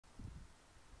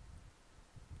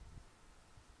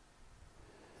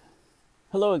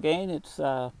Hello again, it's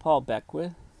Paul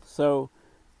Beckwith. So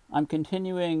I'm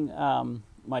continuing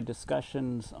my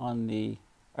discussions on the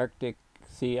Arctic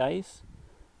sea ice,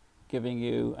 giving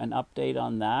you an update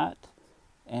on that.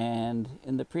 And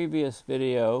in the previous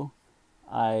video,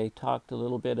 I talked a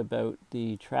little bit about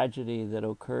the tragedy that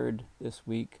occurred this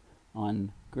week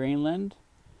on Greenland.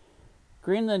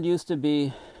 Greenland used to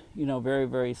be, very,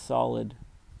 very solid,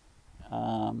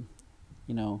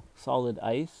 solid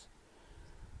ice.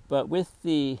 But with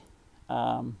the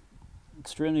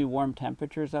extremely warm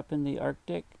temperatures up in the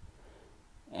Arctic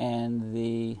and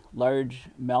the large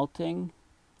melting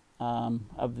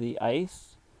of the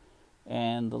ice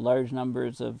and the large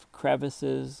numbers of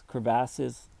crevasses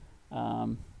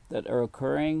that are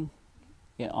occurring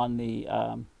on the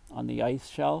ice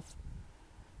shelf,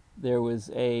 there was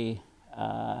a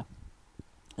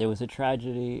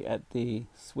tragedy at the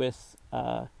Swiss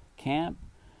camp.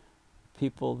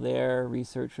 People there,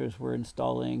 researchers were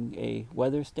installing a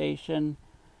weather station,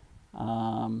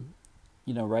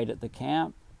 right at the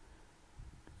camp.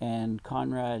 And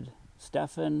Conrad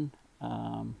Stefan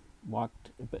was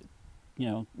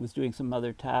doing some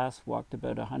other tasks, walked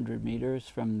about 100 meters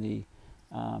from the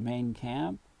main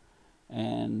camp,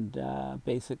 and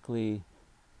basically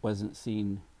wasn't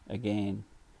seen again.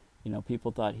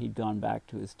 People thought he'd gone back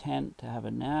to his tent to have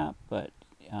a nap, but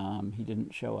he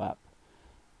didn't show up.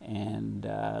 And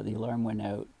the alarm went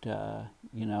out.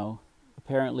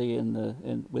 Apparently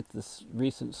with this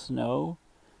recent snow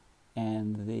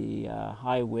and the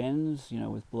high winds,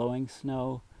 with blowing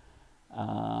snow,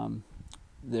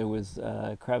 there was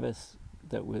a crevice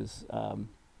that was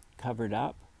covered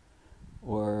up,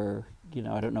 or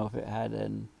I don't know if it had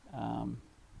an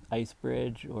ice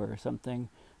bridge or something.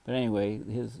 But anyway,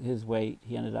 his weight,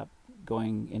 he ended up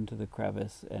going into the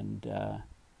crevice and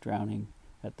drowning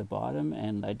at the bottom.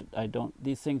 And I don't.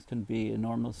 These things can be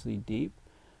enormously deep.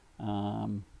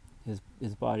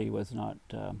 His body was not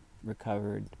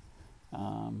recovered.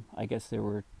 I guess there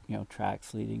were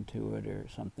tracks leading to it or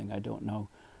something. I don't know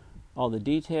all the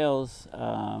details,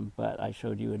 but I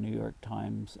showed you a New York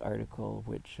Times article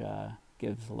which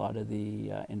gives a lot of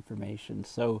the information.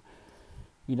 So,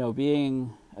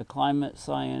 being a climate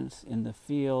science in the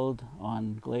field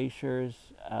on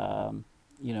glaciers,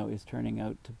 is turning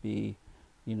out to be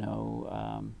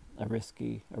a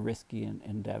risky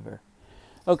endeavor.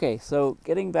 Okay, so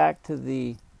getting back to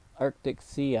the Arctic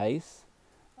sea ice,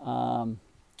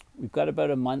 we've got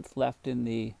about a month left in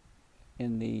the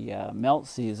melt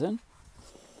season,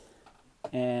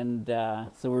 and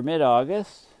so we're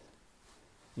mid-August.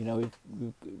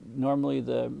 Normally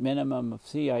the minimum of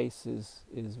sea ice is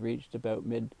reached about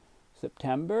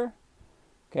mid-September.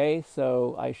 Okay,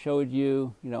 so I showed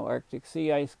you, Arctic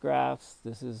sea ice graphs.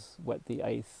 This is what the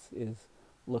ice is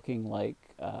looking like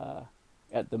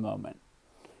at the moment.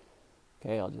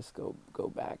 Okay, I'll just go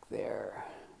back there.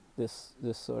 This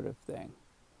sort of thing.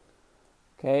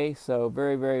 Okay, so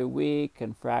very, very weak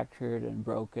and fractured and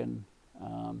broken.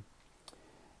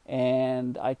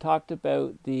 And I talked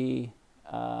about the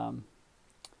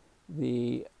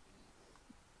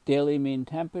daily mean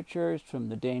temperatures from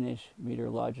the Danish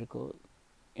Meteorological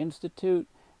Institute,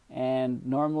 and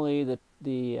normally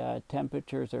the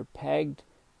temperatures are pegged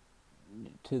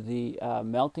to the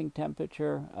melting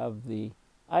temperature of the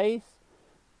ice,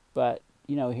 but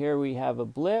here we have a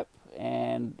blip,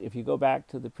 and if you go back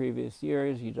to the previous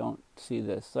years, you don't see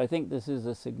this. So I think this is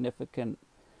a significant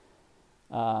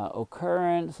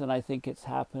occurrence, and I think it's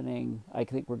happening. I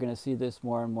think we're going to see this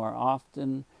more and more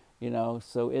often.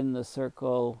 So in the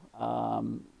circle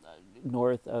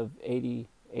north of 80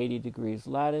 degrees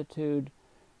latitude,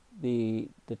 the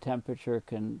temperature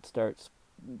can start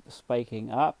spiking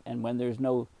up, and when there's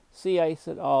no sea ice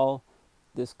at all,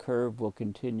 this curve will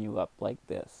continue up like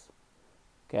this.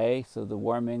 Okay, so the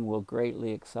warming will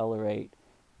greatly accelerate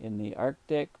in the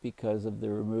Arctic because of the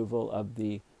removal of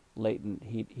the latent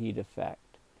heat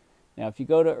effect. Now, if you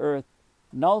go to Earth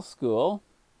Null School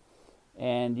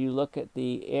and you look at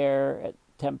the air at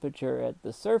temperature at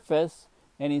the surface,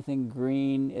 anything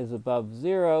green is above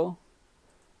zero.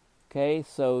 Okay,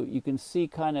 so you can see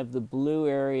kind of the blue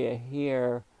area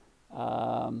here.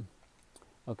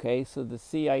 Okay, so the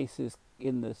sea ice is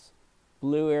in this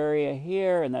blue area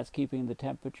here, and that's keeping the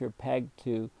temperature pegged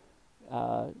to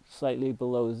slightly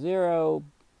below zero,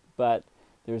 but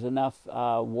there's enough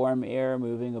warm air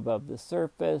moving above the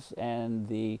surface, and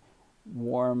the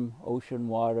warm ocean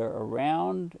water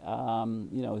around,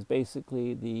 is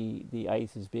basically the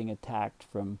ice is being attacked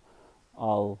from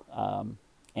all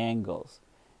angles.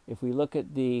 If we look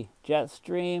at the jet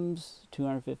streams,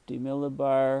 250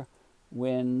 millibar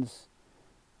winds,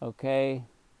 okay,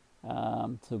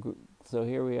 so So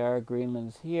here we are,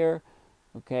 Greenland's here.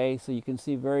 Okay, so you can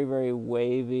see very, very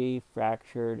wavy,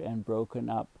 fractured, and broken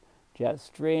up jet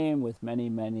stream with many,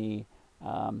 many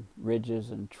ridges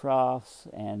and troughs,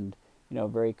 and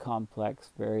very complex,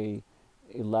 very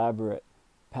elaborate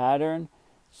pattern.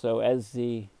 So as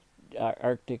the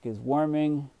Arctic is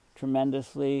warming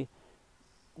tremendously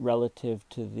relative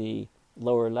to the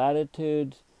lower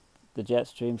latitudes, the jet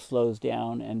stream slows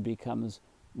down and becomes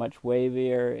much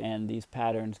wavier, and these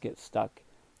patterns get stuck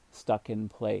in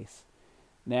place.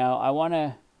 Now I want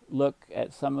to look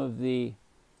at some of the,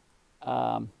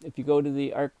 if you go to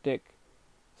the Arctic,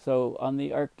 so on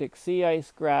the Arctic sea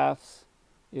ice graphs,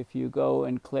 if you go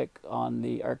and click on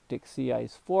the Arctic Sea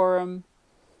Ice Forum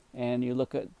and you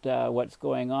look at what's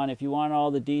going on, if you want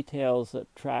all the details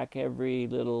that track every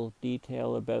little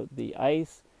detail about the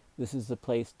ice, this is the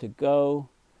place to go.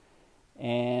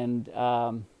 And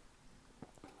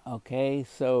okay,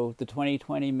 so the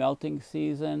 2020 melting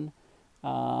season,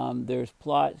 there's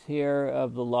plots here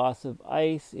of the loss of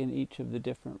ice in each of the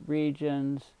different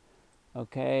regions.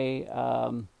 Okay,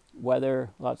 weather,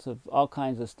 lots of all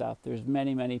kinds of stuff. There's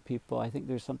many, many people. I think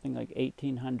there's something like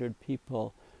 1,800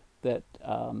 people that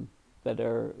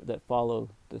that follow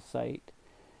the site.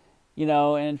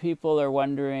 And people are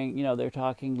wondering, they're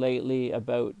talking lately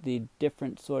about the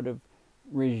different sort of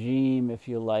regime, if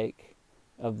you like,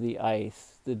 of the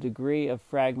ice. The degree of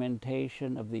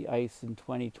fragmentation of the ice in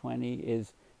 2020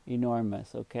 is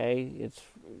enormous. Okay, it's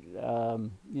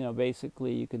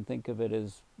basically you can think of it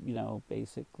as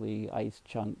basically ice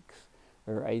chunks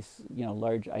or ice,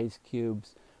 large ice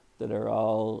cubes that are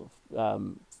all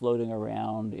floating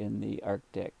around in the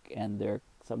Arctic, and they're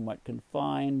somewhat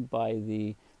confined by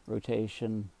the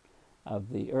rotation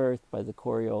of the Earth, by the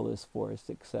Coriolis force,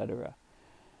 etc.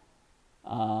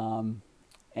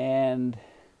 And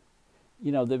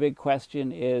the big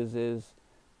question is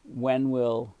when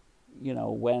will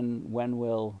when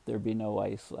will there be no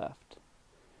ice left,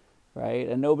 right?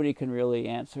 And nobody can really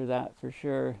answer that for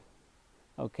sure.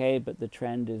 Okay, but the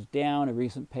trend is down. A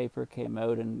recent paper came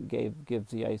out and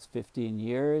gives the ice 15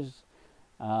 years.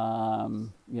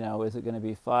 Is it going to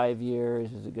be 5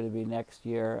 years? Is it going to be next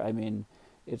year? I mean,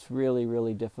 it's really,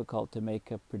 really difficult to make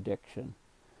a prediction.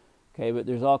 Okay, but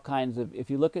there's all kinds of, if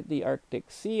you look at the Arctic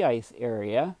sea ice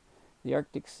area, the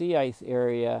Arctic sea ice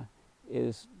area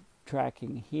is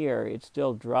tracking here. It's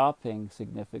still dropping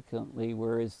significantly,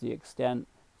 whereas the extent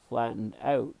flattened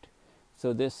out.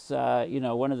 So this,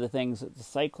 one of the things that the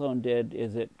cyclone did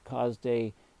is it caused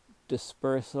a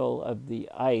dispersal of the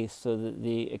ice so that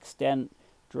the extent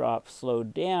drop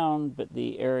slowed down, but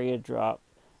the area drop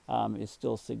is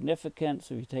still significant.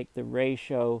 So if you take the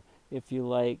ratio, if you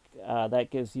like, that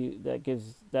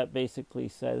basically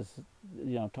says,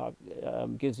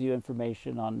 gives you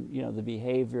information on, the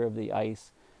behavior of the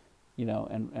ice,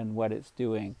 and what it's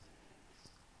doing.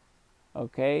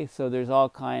 Okay, so there's all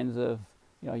kinds of,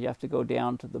 you have to go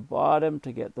down to the bottom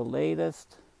to get the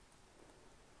latest.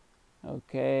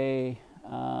 Okay,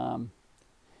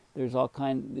 there's all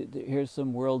here's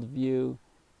some worldview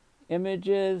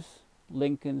images.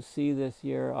 Lincoln Sea this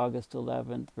year, August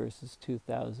 11th versus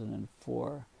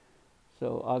 2004.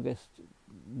 So August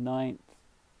 9th,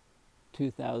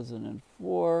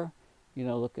 2004,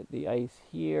 look at the ice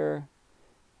here.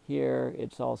 Here,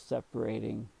 it's all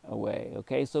separating away.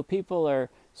 Okay, so people are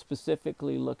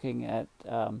specifically looking at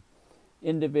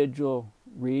individual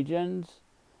regions.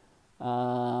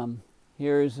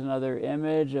 Here's another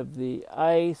image of the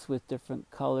ice with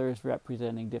different colors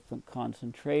representing different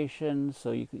concentrations.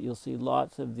 So you'll see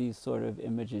lots of these sort of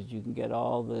images. You can get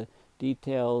all the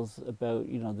details about,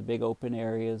 the big open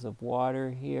areas of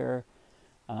water here,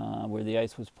 where the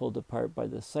ice was pulled apart by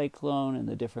the cyclone, and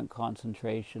the different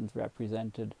concentrations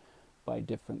represented by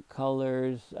different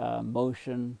colors,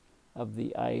 motion of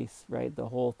the ice, right? The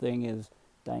whole thing is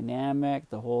dynamic,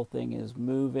 the whole thing is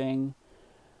moving.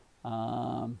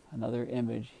 Another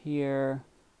image here.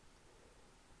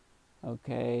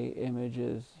 Okay,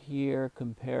 images here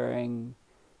comparing,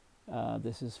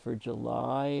 this is for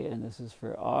July and this is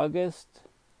for August.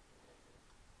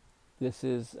 This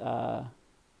is,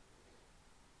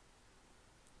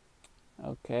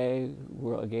 okay,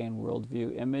 again,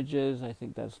 worldview images. I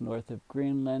think that's north of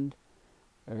Greenland,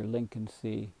 or Lincoln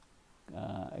Sea,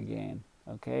 again.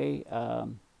 Okay.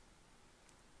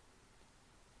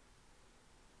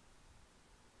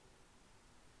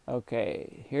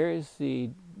 Okay, here's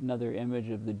another image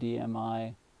of the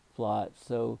DMI plot.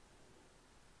 So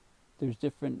there's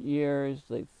different years,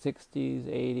 like 60s,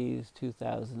 80s,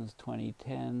 2000s,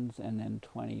 2010s, and then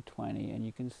 2020. And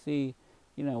you can see,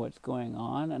 what's going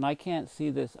on. And I can't see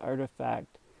this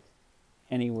artifact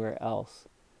anywhere else.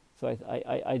 So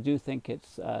I do think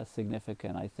it's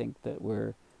significant. I think that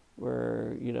we're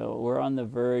on the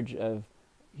verge of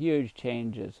huge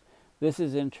changes. This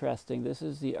is interesting. This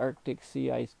is the Arctic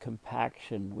sea ice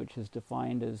compaction, which is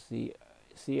defined as the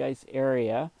sea ice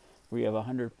area where you have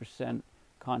 100%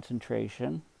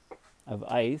 concentration of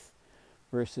ice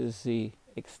versus the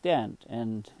extent.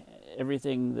 And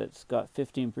everything that's got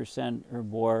 15% or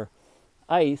more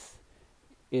ice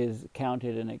is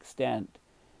counted an extent.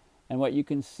 And what you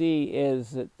can see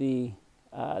is that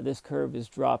this curve is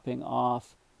dropping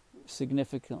off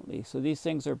significantly. So these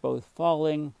things are both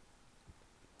falling,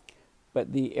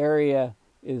 but the area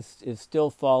is still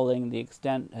falling. The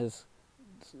extent has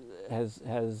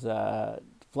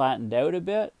flattened out a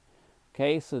bit.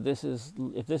 Okay, so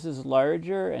if this is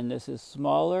larger and this is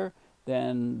smaller,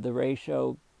 then the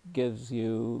ratio gives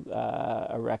you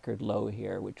a record low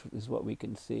here, which is what we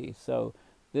can see. So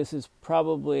this is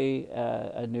probably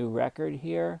a new record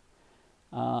here.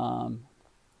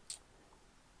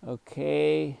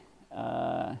 Okay,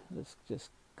 let's just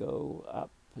go up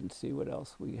and see what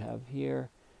else we have here.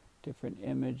 Different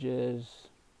images.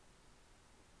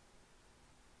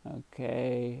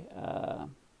 Okay.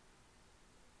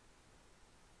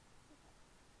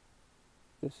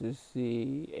 This is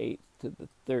the 8th to the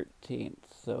 13th,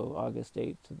 so August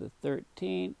 8th to the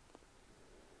 13th,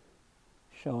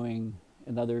 showing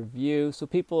another view. So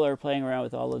people are playing around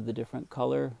with all of the different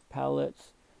color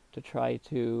palettes to try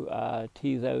to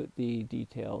tease out the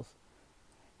details.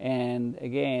 And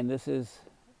again, this is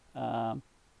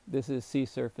sea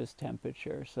surface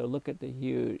temperature. So look at the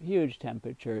huge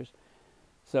temperatures.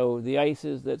 So the ice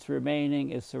that's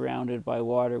remaining is surrounded by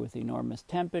water with enormous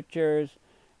temperatures,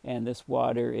 and this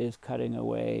water is cutting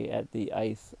away at the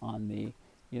ice on the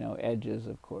edges,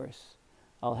 of course.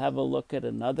 I'll have a look at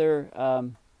another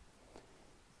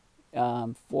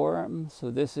forum.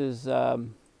 So this is there's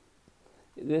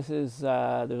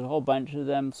a whole bunch of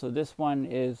them. So this one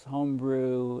is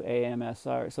Homebrew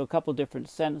AMSR. So a couple different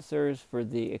sensors for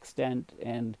the extent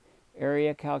and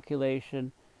area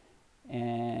calculation.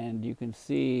 And you can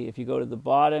see if you go to the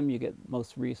bottom, you get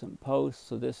most recent posts.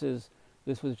 So this was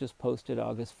just posted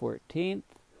August 14th.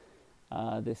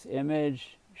 This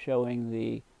image showing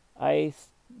the ice.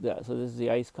 So this is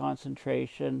the ice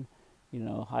concentration.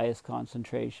 Highest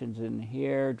concentrations in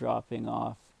here, dropping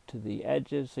off to the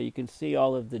edges. So you can see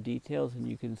all of the details, and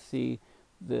you can see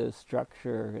the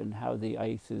structure and how the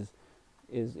ice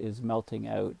is melting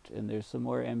out. And there's some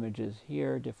more images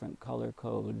here, different color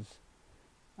codes.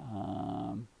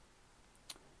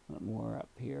 More up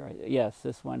here. Yes,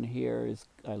 this one here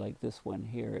I like this one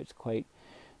here. It's quite,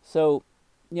 so,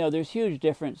 there's huge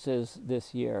differences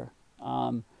this year.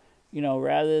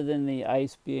 Rather than the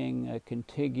ice being a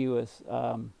contiguous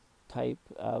type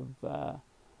of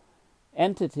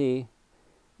entity,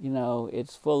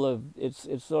 it's full of,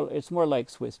 it's more like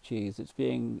Swiss cheese. It's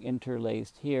being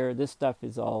interlaced here. This stuff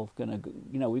is all gonna,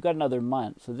 we've got another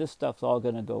month, so this stuff's all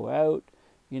gonna go out.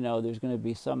 There's going to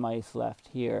be some ice left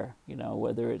here,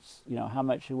 whether it's, how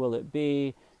much will it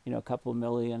be, a couple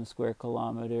million square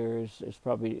kilometers. It's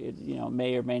probably,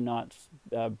 may or may not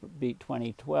beat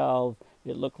 2012.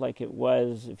 It looked like it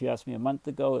was, if you asked me a month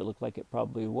ago, it looked like it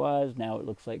probably was. Now it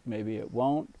looks like maybe it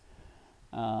won't.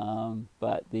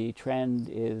 But the trend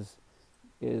is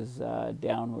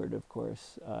downward, of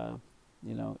course,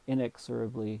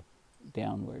 inexorably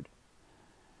downward.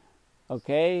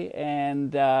 Okay,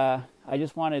 and I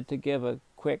just wanted to give a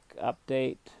quick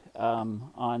update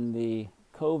on the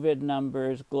COVID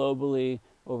numbers globally.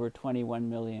 Over 21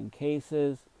 million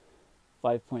cases,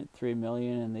 5.3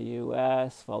 million in the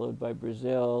U.S., followed by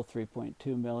Brazil,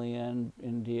 3.2 million,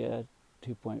 India,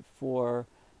 2.4,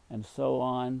 and so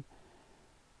on.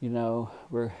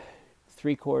 We're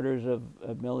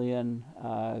 750,000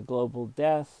 global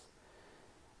deaths.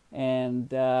 And,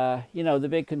 the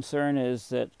big concern is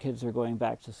that kids are going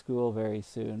back to school very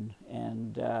soon.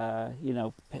 And, a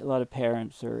lot of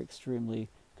parents are extremely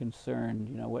concerned.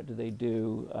 What do they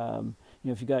do?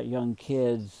 If you got young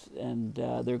kids and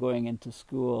they're going into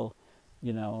school,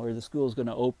 or the school's going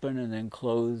to open and then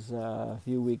close a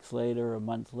few weeks later, a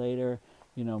month later,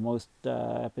 most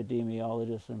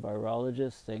epidemiologists and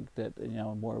virologists think that,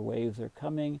 more waves are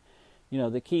coming.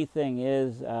 The key thing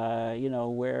is,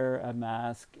 wear a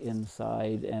mask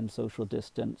inside and social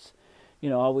distance.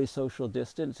 Always social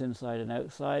distance inside and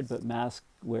outside, but mask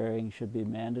wearing should be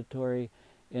mandatory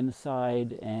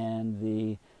inside. And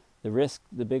the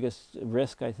biggest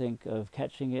risk, I think, of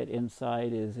catching it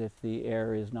inside is if the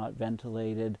air is not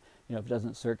ventilated. If it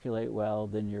doesn't circulate well,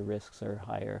 then your risks are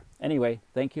higher. Anyway,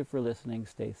 thank you for listening.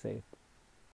 Stay safe.